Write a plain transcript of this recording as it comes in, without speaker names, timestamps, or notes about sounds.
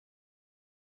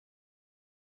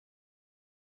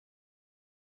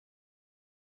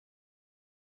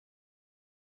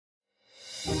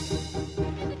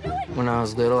When I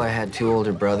was little, I had two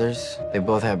older brothers. They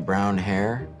both had brown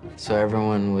hair, so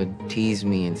everyone would tease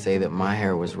me and say that my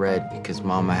hair was red because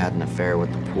Mama had an affair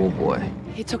with the pool boy.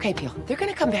 It's okay, Peel. They're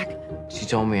gonna come back. She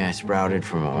told me I sprouted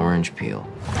from an orange peel.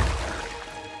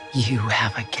 You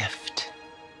have a gift.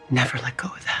 Never let go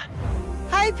of that.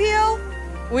 Hi, Peel.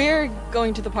 We're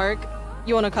going to the park.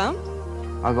 You wanna come?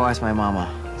 I'll go ask my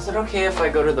mama. Is it okay if I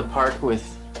go to the park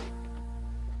with...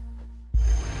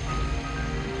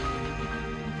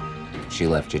 She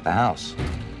left you the house.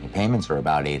 Your payments are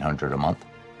about $800 a month.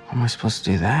 How am I supposed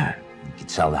to do that? You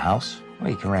could sell the house, or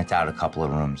you can rent out a couple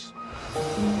of rooms.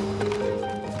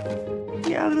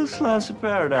 Yeah, a little slice of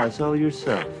paradise all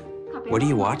yourself. What are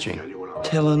you watching?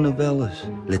 Telenovelas.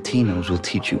 Latinos will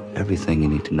teach you everything you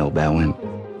need to know about women.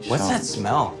 What's that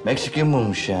smell? Mexican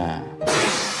moonshine.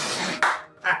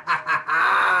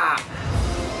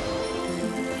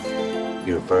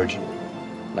 You're a virgin.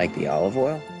 Like the olive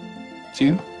oil? It's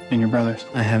you and your brothers.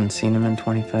 I haven't seen him in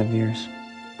 25 years.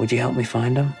 Would you help me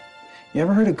find him? You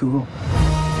ever heard of Google?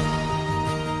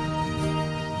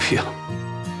 Peel.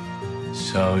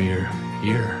 So you're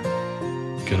here.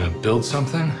 Gonna build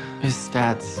something? His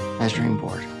stats measuring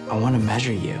board. I want to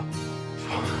measure you.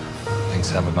 Things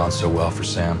haven't gone so well for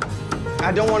Sam.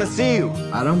 I don't want to see you.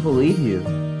 I don't believe you.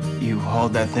 You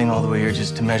hauled that thing all the way here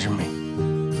just to measure me.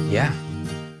 Yeah.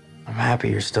 I'm happy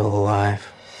you're still alive.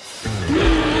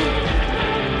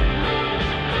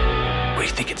 Or do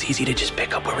you think it's easy to just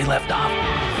pick up where we left off?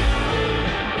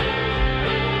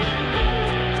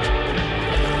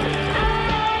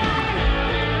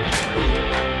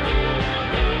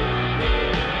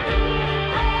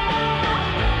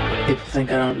 People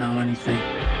think I don't know anything,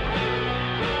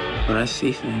 but I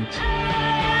see things.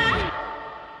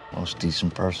 Most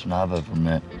decent person I've ever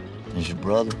met is your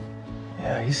brother.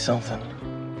 Yeah, he's something.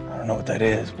 I don't know what that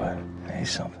is, but he's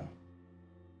something.